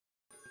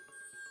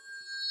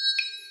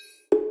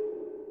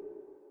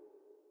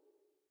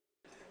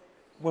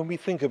When we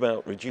think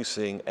about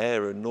reducing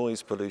air and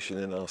noise pollution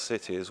in our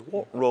cities,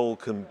 what role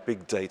can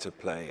big data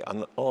play?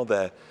 And are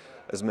there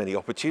as many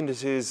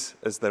opportunities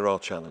as there are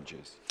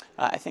challenges?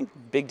 I think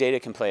big data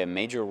can play a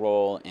major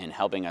role in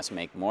helping us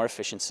make more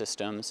efficient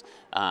systems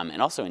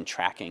and also in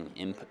tracking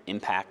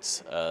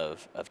impacts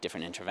of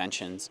different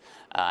interventions.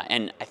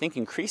 And I think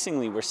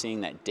increasingly we're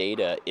seeing that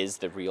data is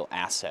the real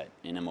asset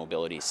in a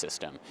mobility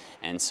system.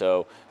 And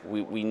so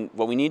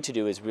what we need to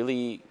do is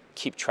really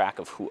keep track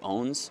of who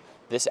owns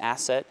this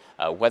asset,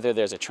 whether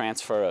there's a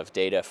transfer of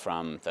data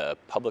from the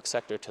public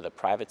sector to the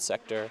private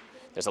sector.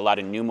 There's a lot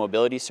of new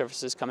mobility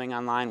services coming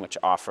online which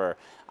offer,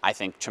 I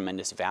think,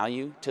 tremendous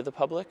value to the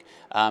public.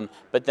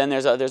 But then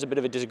there's a bit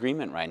of a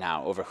disagreement right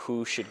now over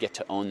who should get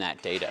to own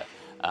that data.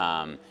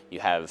 You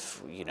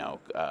have,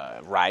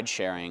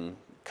 ride-sharing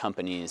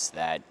companies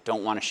that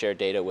don't want to share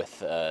data with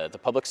the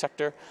public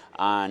sector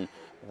on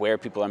where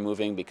people are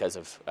moving because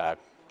of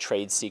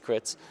trade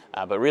secrets,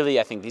 but really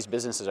I think these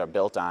businesses are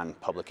built on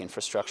public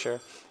infrastructure,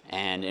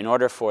 and in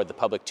order for the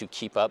public to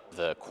keep up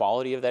the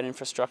quality of that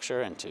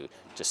infrastructure and to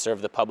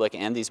serve the public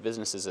and these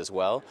businesses as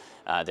well,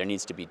 there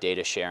needs to be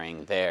data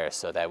sharing there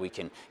so that we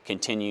can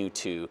continue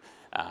to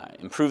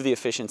improve the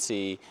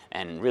efficiency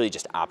and really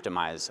just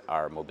optimize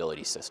our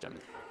mobility system.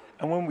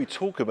 And when we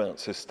talk about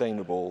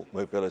sustainable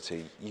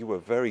mobility, you were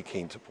very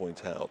keen to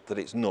point out that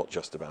it's not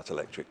just about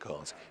electric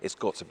cars. It's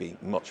got to be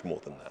much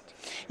more than that.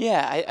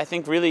 Yeah, I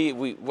think really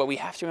what we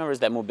have to remember is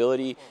that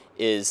mobility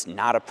is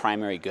not a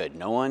primary good.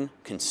 No one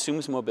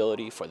consumes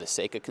mobility for the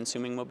sake of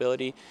consuming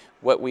mobility.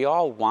 What we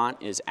all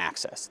want is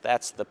access.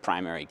 That's the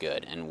primary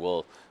good. And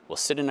we'll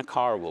sit in a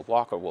car, we'll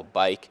walk, or we'll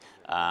bike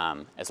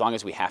as long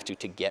as we have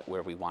to get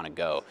where we want to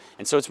go.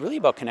 And so it's really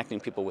about connecting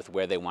people with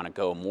where they want to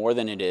go more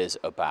than it is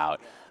about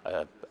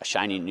a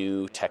shiny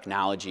new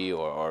technology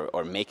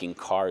or making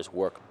cars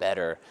work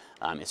better.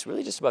 It's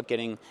really just about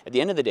getting, at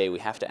the end of the day, we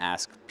have to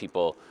ask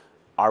people,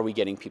 are we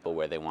getting people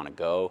where they want to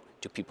go?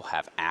 Do people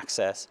have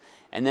access?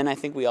 And then I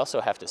think we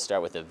also have to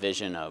start with a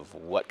vision of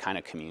what kind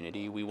of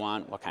community we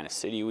want, what kind of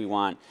city we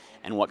want,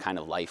 and what kind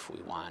of life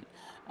we want.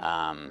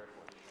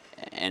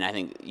 And I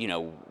think,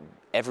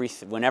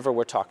 whenever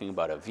we're talking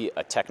about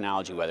a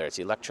technology, whether it's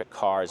electric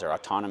cars or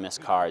autonomous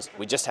cars,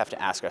 we just have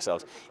to ask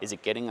ourselves, is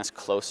it getting us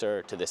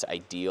closer to this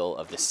ideal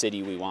of the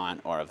city we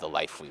want or of the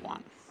life we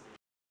want?